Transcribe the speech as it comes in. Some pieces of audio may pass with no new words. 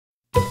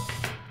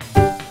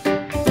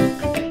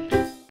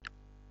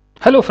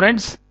Hello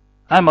friends,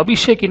 I am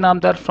Abhishek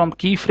Inamdar from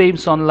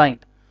Keyframes Online.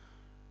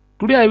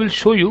 Today I will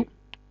show you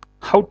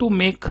how to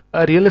make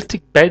a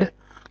realistic bed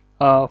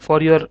for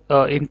your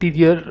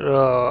interior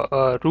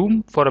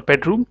room, for a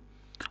bedroom.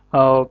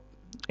 Uh,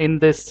 in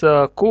this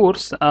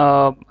course,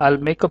 I'll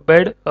make a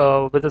bed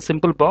with a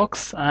simple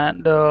box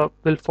and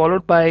will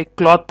followed by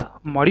cloth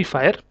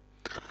modifier.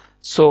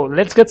 So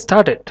let's get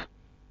started.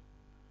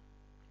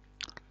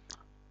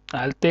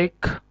 I'll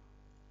take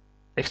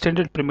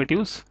extended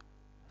primitives,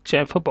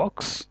 chamfer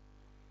box.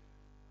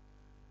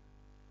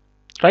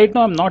 Right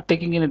now I'm not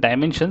taking any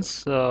dimensions,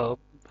 so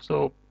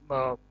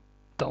the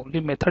only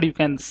method you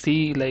can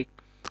see, like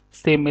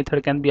same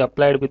method can be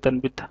applied with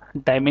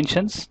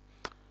dimensions.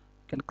 You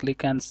can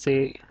click and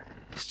say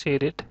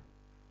shade it,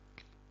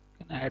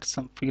 you can add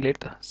some fillet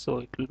so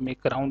it will make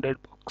a rounded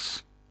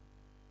box.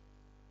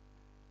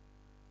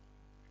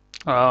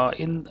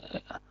 In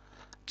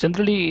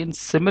generally in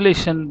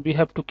simulation we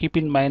have to keep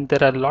in mind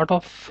there are a lot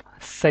of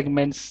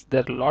segments,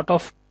 there are a lot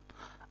of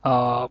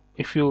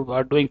if you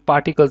are doing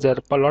particles, there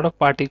are a lot of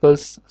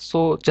particles.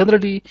 So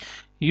generally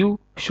you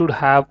should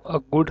have a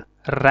good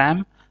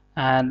RAM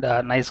and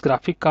a nice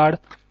graphic card.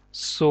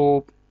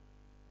 So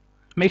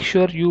make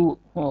sure you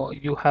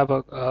have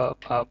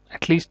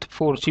at least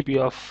 4 GB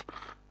of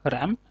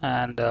RAM,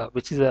 and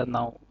which is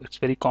now it's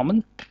very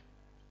common.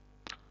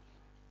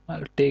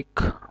 I'll take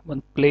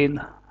one plane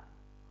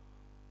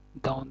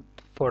down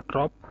for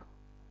drop.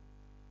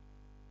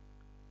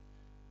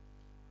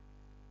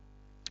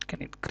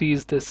 Can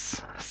increase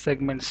this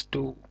segments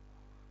to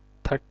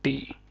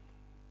 30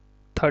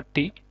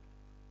 30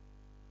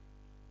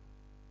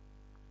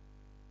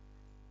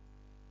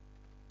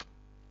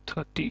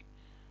 30,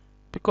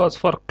 because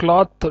for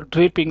cloth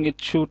draping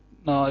it should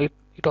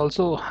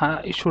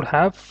it should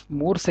have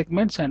more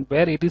segments, and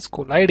where it is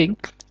colliding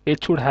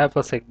it should have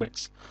a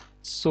segments,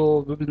 so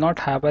we will not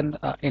have an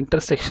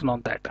intersection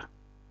on that.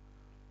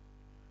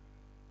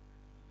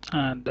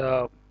 And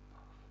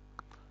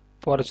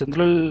for a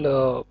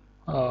general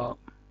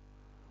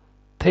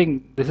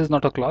thing, this is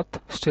not a cloth,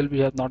 still we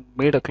have not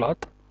made a cloth.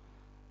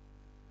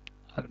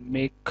 I'll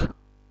make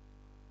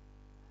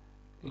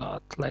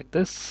cloth like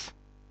this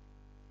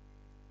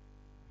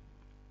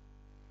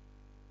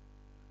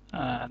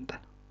and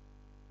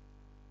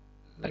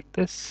like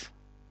this.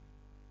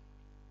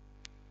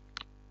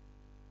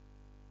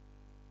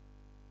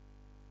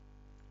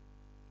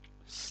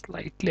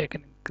 Slightly I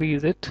can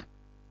increase it.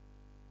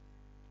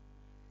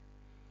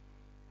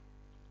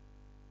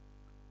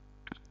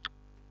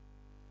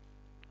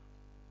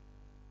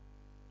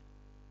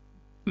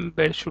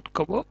 Bed should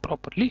cover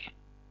properly.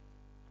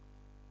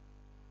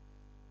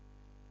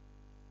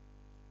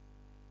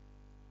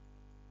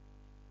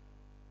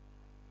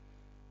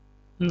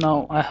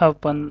 Now I have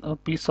one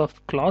piece of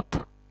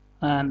cloth,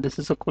 and this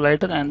is a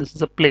collider and this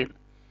is a plane.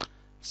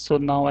 So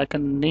now I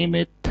can name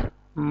it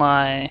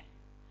my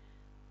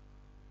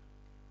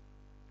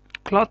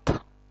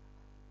cloth.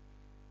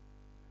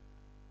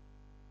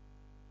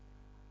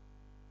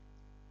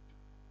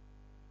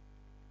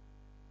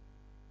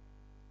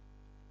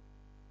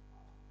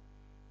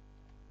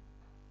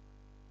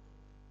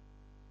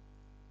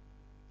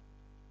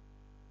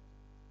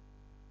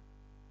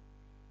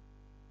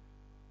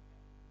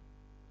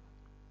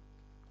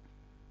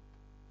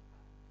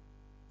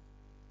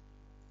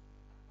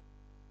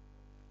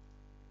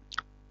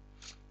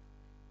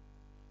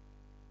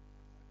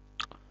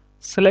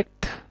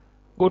 Select,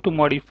 go to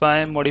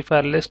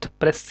modifier list,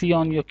 press C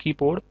on your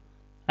keyboard,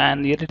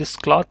 and here it is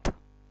cloth,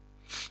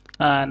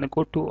 and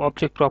go to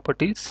object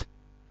properties,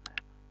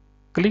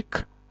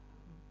 click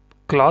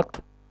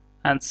cloth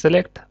and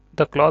select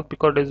the cloth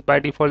because it is by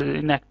default is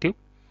inactive,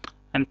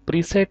 and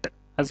preset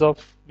as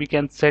of we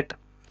can set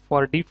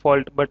for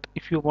default, but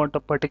if you want a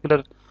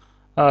particular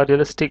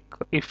realistic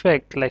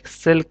effect like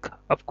silk,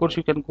 of course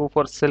you can go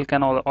for silk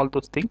and all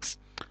those things,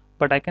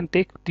 but I can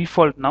take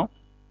default now.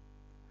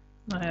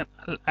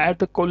 I'll add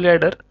the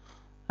collider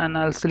and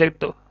I'll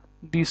select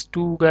these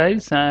two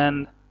guys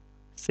and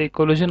say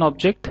collision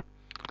object,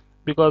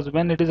 because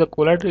when it is a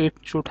collider it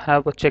should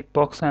have a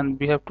checkbox and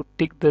we have to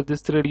tick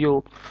this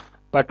radio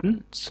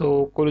button,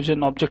 so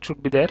collision object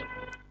should be there.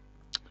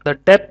 The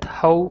depth,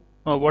 how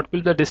what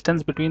will the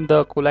distance between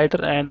the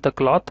collider and the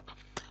cloth,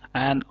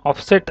 and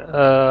offset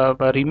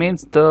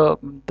remains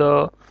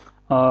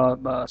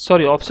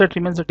offset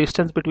remains the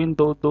distance between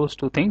those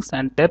two things,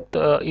 and depth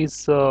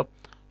is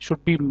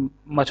should be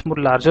much more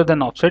larger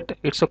than offset.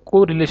 It's a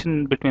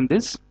correlation between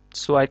this,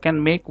 so I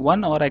can make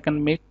 1 or I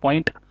can make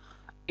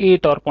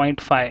 0.8 or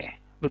 0.5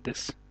 with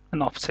this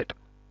an offset.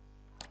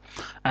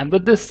 And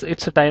with this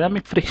it's a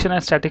dynamic friction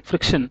and static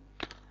friction,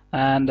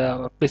 and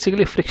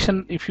basically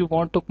friction, if you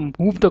want to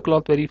move the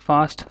cloth very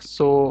fast,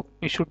 so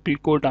it should be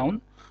go down,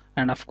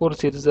 and of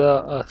course there is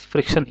a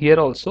friction here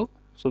also,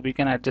 so we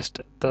can adjust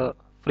the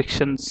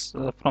frictions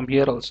from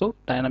here also,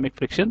 dynamic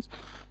frictions.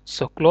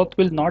 So cloth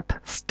will not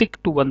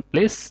stick to one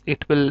place,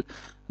 it will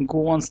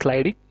go on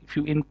sliding. If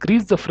you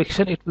increase the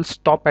friction it will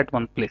stop at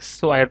one place,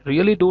 so I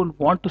really don't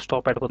want to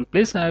stop at one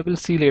place. I will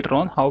see later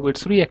on how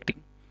it's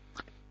reacting.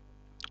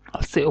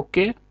 I'll say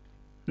OK.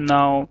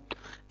 Now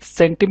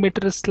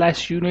centimeter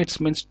slash units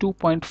means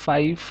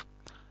 2.5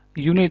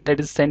 unit, that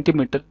is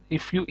centimeter.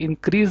 If you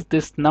increase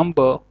this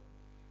number,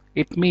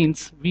 it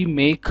means we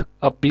make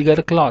a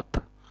bigger cloth,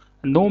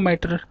 no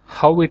matter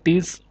how it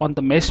is on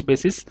the mesh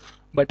basis,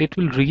 but it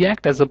will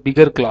react as a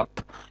bigger cloth.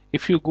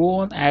 If you go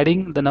on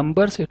adding the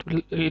numbers, it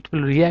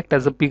will react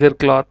as a bigger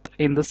cloth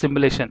in the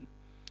simulation.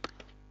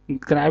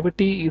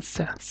 Gravity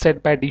is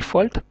set by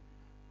default.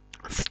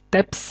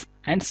 Steps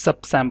and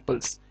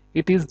subsamples,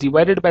 it is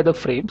divided by the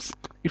frames.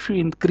 If you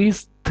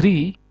increase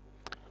 3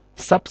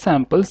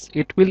 subsamples,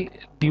 it will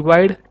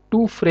divide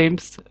 2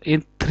 frames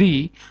in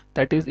 3,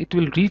 that is it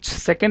will reach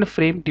second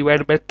frame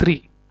divided by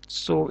 3.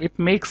 So it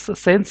makes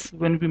sense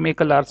when we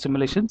make a large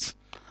simulations.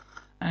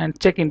 And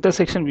check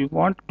intersection, we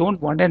don't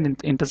want an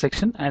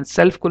intersection. And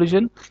self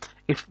collision,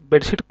 if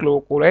bedsheet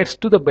collides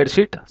to the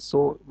bedsheet,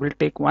 so we'll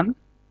take 1.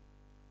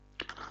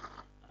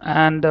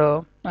 And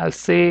I'll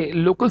say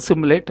local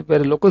simulate,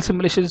 where local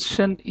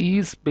simulation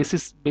is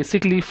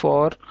basically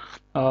for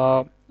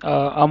a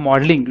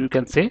modeling, you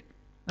can say,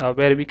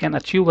 where we can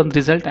achieve one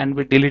result and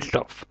we delete it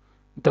off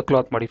the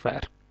cloth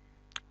modifier.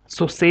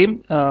 So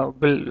same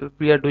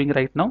we are doing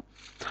right now,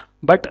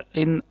 but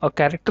in a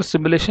character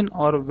simulation,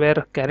 or where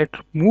character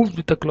moves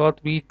with the cloth,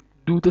 we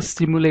do the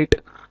simulate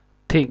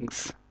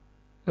things,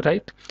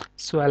 right?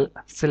 So I'll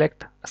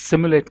select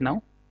simulate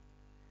now.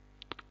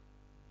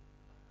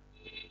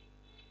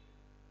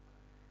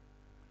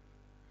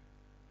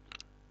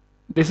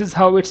 This is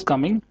how it's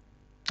coming.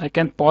 I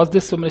can pause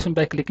this simulation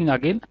by clicking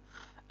again,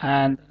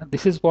 and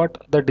this is what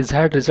the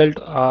desired result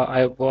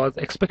I was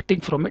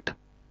expecting from it.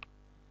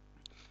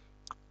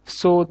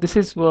 So this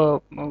is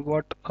what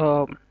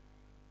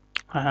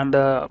and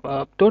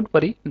don't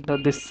worry,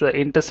 this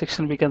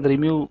intersection we can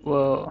remove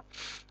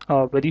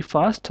very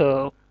fast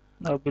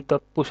with the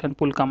push and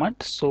pull command,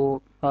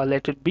 so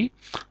let it be.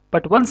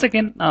 But once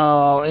again,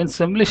 in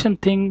simulation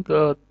thing,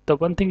 the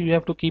one thing you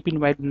have to keep in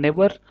mind,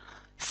 never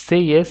say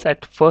yes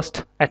at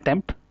first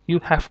attempt. You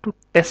have to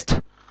test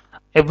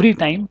every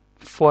time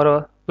for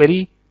a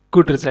very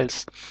good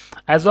results.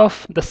 As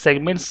of the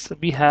segments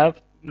we have,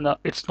 no,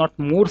 it's not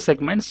more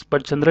segments,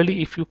 but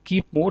generally if you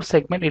keep more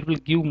segment, it will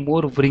give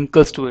more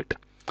wrinkles to it.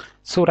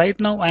 So right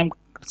now I'm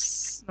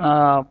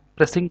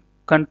pressing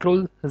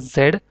Control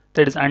Z,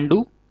 that is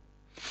undo.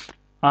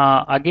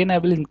 Again I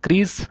will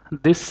increase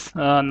this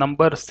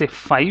number, say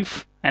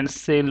 5, and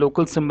say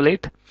local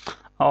simulate,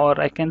 or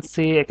I can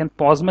say I can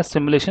pause my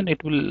simulation.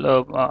 It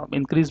will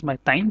increase my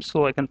time,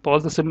 so I can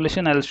pause the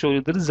simulation. I'll show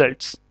you the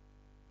results.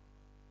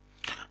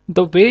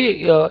 The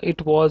way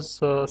it was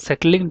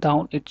settling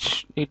down,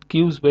 it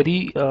gives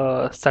very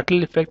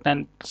subtle effect,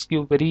 and it's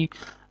give very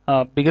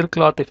bigger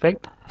cloth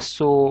effect.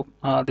 So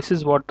this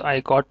is what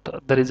I got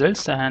the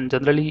results, and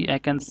generally I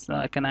can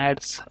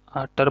add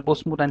turbo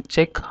smooth and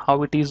check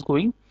how it is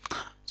going.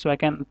 So I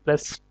can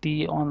press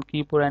T on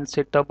keyboard and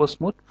say turbo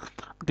smooth.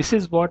 This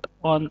is what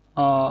on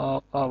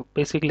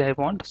basically I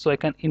want. So I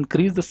can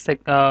increase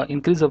the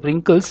increase of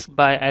wrinkles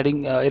by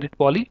adding edit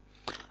poly,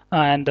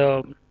 and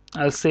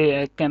I'll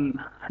say I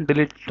can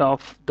delete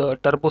off the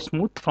turbo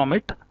smooth from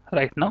it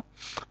right now,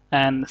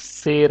 and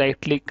say right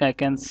click, I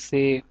can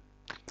say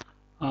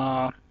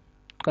uh,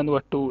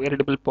 convert to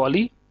editable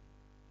poly.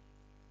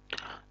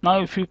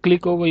 Now if you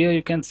click over here,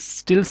 you can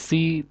still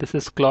see this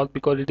is cloth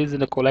because it is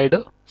in a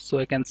collider, so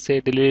I can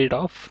say delete it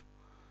off.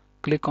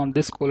 Click on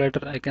this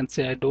collider, I can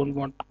say I don't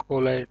want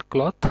collide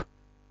cloth,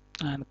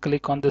 and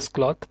click on this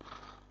cloth,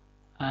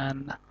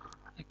 and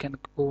I can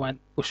go and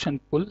push and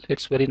pull.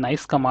 It's very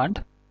nice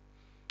command.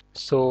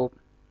 So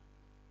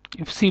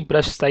if you see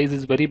brush size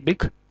is very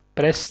big,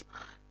 press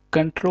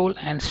Control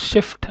and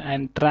Shift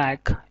and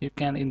drag, you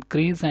can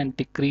increase and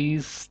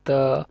decrease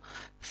the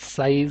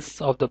size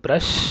of the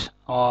brush,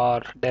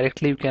 or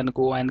directly you can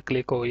go and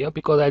click over here.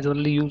 Because I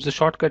generally use the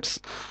shortcuts,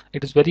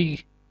 it is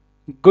very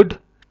good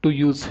to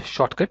use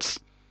shortcuts.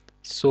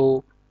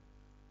 So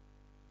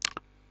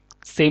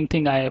same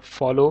thing I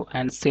follow,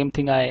 and same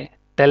thing I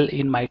tell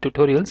in my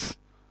tutorials.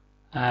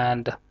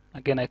 And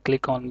again I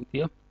click on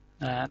here,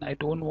 and I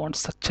don't want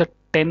such a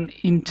 10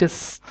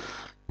 inches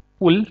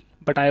pull,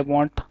 but I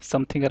want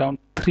something around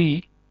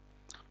 3,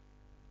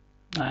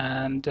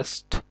 and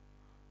just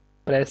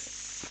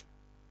press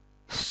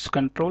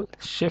Control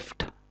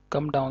Shift,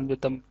 come down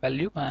with the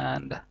value,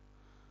 and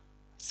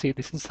see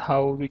this is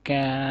how we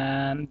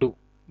can do.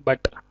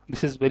 But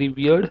this is very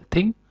weird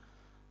thing.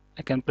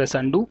 I can press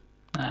undo,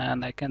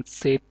 and I can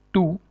say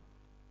 2,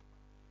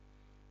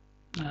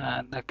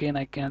 and again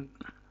I can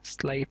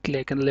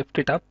lift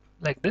it up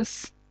like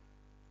this,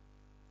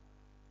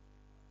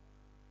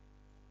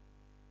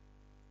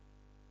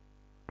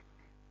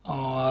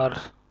 or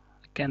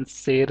I can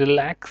say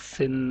relax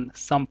in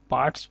some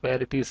parts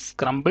where it is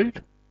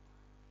crumbled,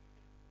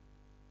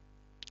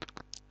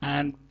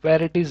 and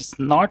where it is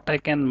not, I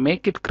can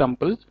make it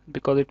crumble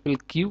because it will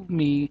give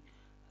me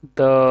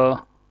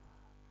the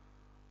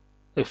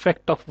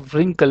effect of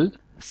wrinkle.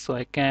 So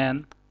I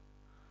can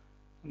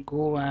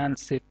go and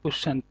say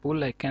push and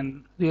pull. I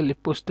can really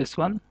push this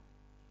one,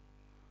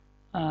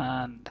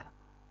 and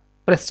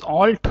press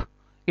Alt,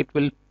 it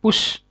will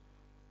push,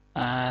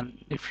 and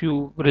if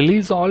you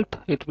release Alt,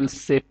 it will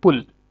say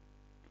pull.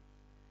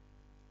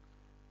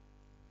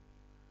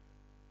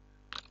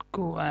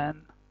 Go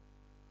and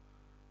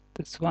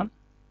this one.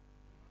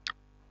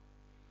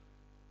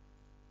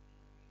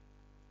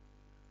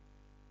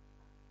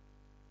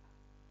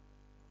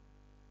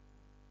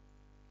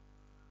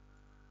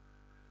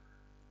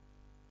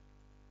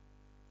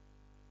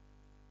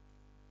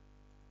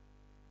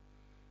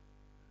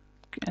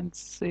 Can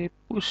say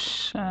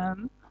push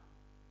and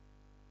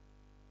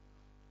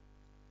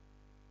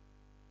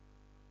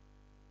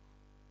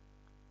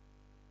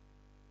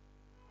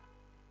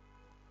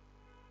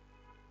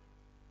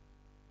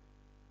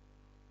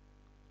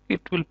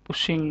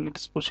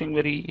it's pushing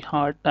very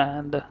hard,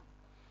 and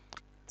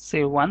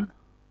say 1.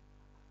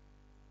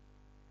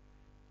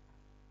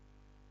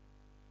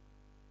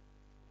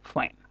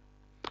 Fine.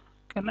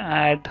 Can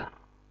add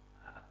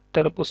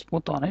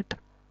turbosmooth on it.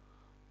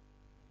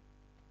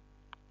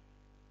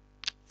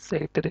 Say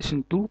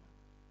iteration 2.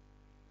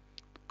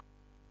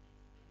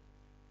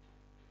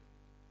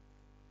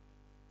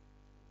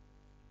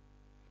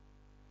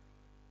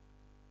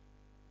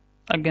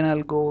 Again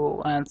I'll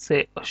go and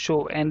say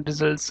show end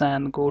results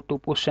and go to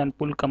push and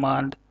pull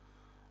command,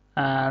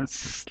 and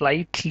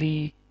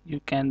slightly you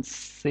can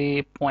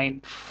say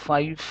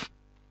 0.5,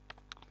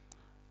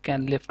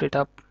 can lift it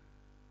up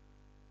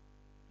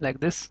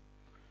like this.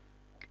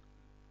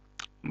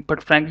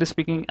 But frankly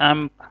speaking,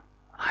 I'm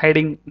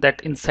hiding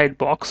that inside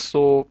box,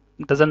 so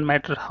it doesn't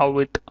matter how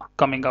it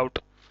coming out.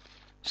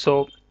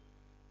 So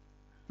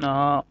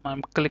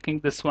I'm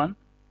clicking this one.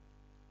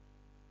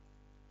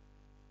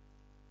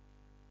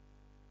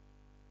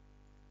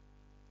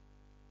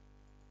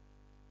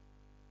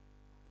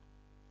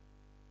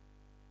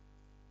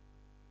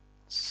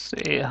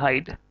 Say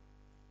hide.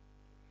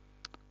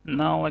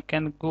 Now I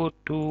can go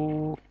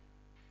to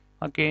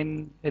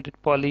again edit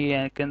poly,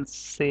 and I can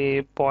say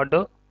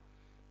border.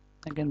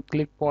 I can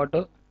click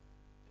border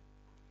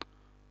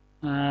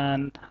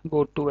and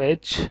go to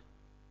edge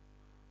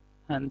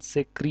and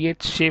say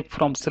create shape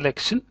from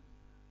selection.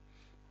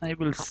 I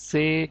will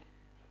say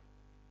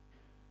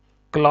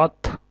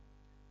cloth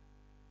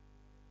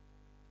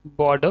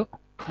border.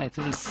 I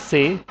will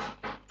say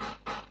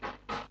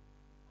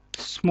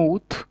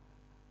smooth,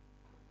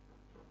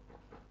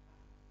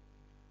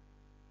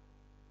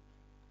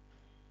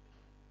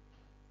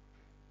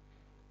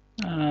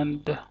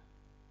 and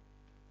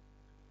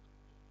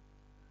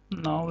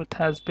now it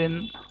has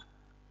been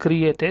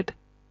created,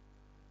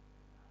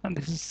 and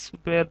this is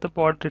where the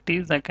border it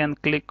is. I can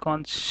click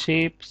on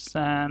shapes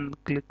and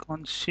click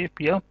on shape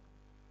here.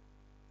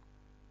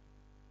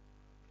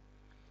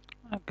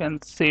 I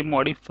can say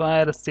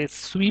modifier, say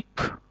sweep.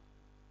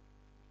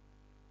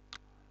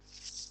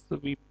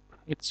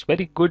 It's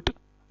very good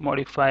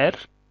modifier,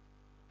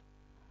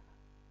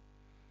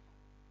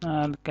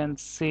 and can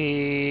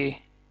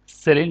say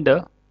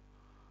cylinder,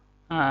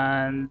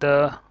 and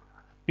the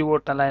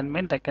pivot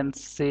alignment I can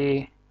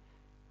say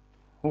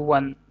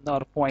 1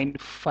 or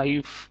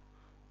 0.5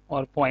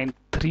 or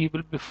 0.3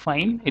 will be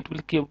fine. It will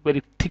give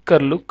very thicker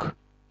look.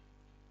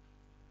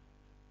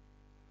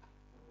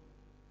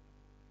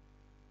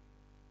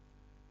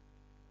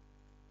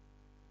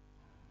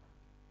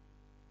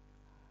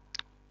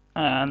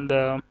 And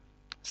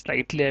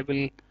slightly I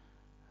will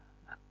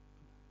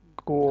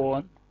go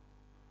on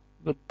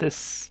with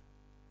this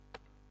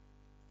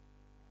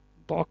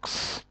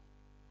box.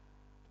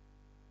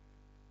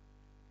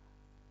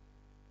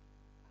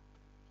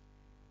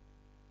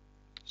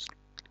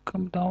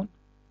 Come down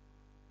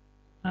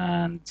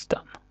and it's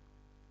done.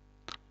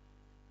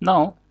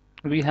 Now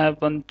we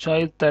have one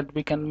choice that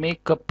we can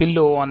make a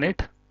pillow on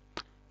it,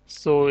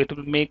 so it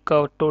will make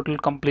a total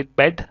complete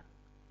bed.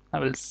 I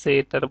will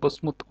say turbo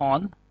smooth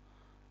on,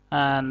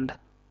 and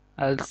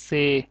I'll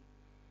say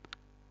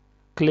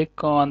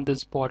click on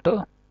this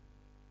border.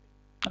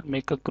 I'll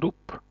make a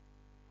group.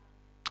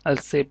 I'll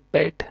say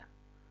bed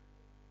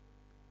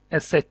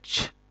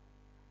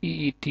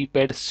SHEET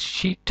bed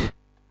sheet,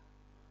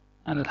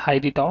 and I'll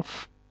hide it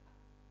off.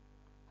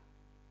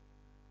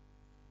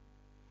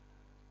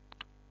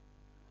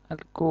 I'll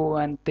go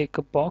and take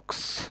a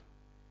box.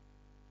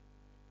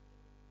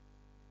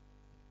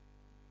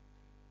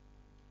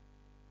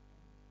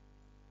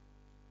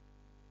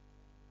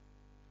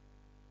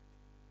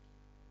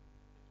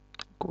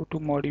 Go to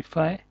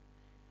modify.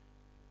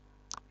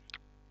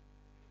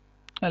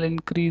 I'll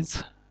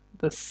increase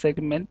the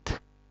segment.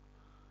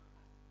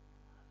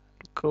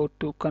 Go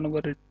to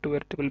convert it to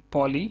vertical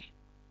poly.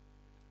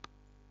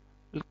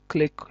 We'll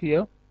click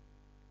here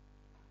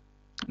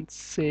and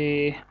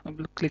say I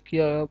will click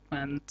here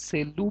and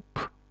say loop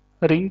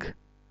ring.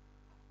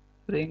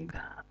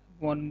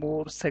 One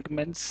more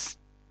segments.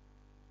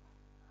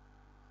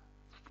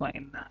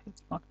 Fine,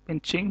 it's not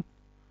pinching.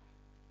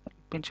 I'll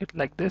pinch it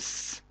like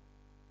this.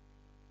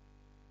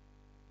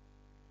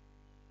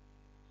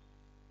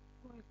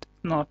 It's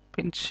not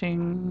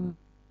pinching.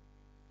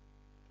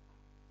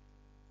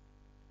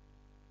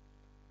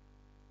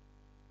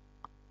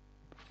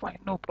 Fine,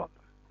 no problem.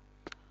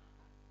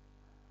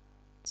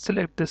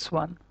 select this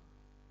one,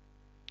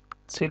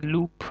 say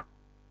loop,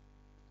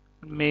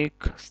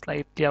 make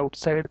slightly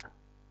outside.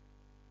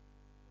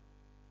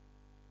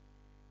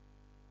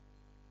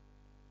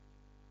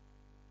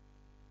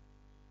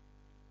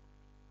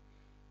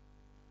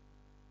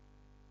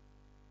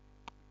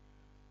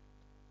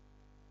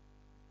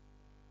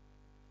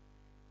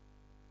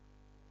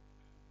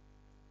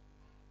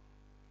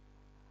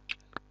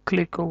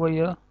 Click over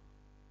here,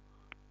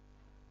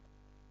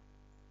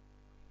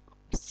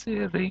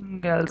 say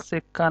ring, I'll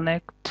say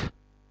connect,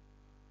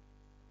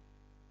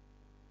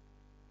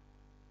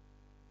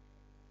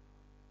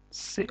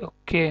 say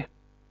OK,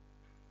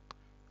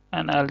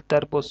 and I'll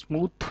turbo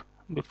smooth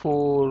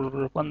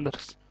before one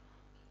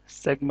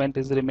segment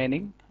is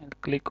remaining, and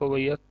click over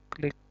here,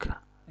 click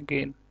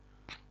again,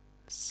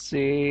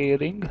 say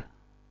ring,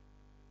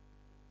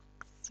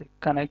 say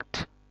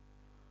connect,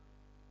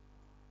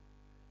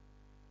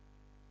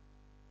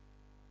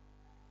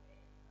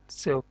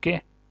 say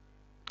OK.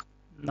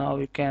 Now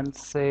we can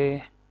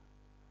say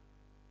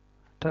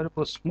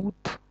turbo smooth.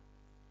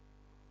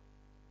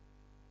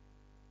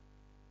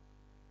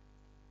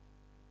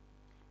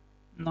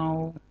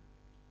 Now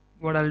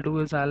what I'll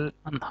do is I'll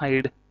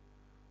unhide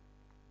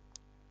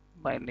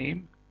my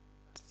name,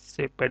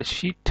 say bed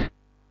sheet,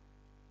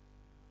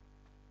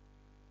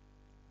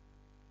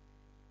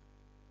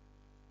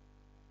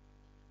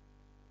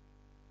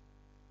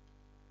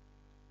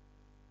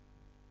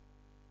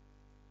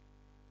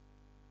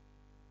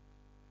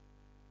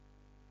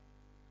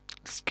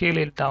 scale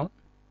it down,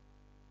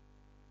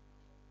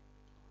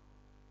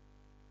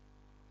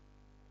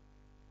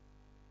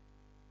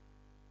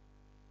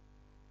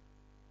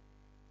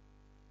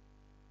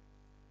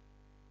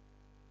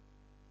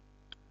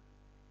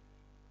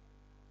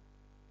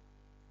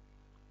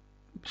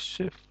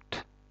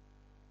 shift,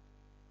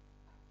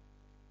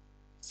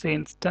 say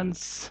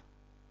instance.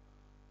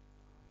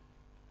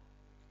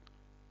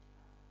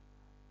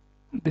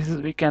 This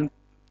is, we can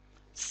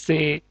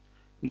say,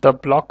 the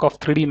block of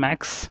 3D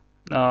Max,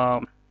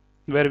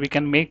 where we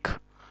can make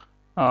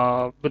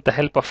with the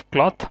help of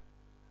cloth.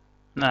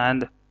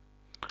 And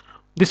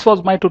this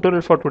was my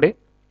tutorial for today.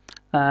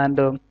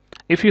 And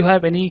if you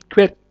have any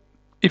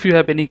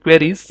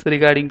queries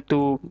regarding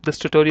to this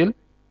tutorial,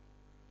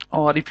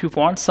 or if you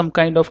want some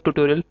kind of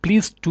tutorial,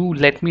 please do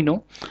let me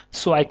know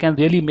so I can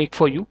really make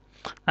for you.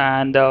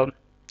 And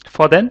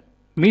for then,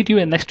 meet you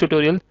in next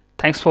tutorial.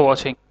 Thanks for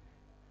watching.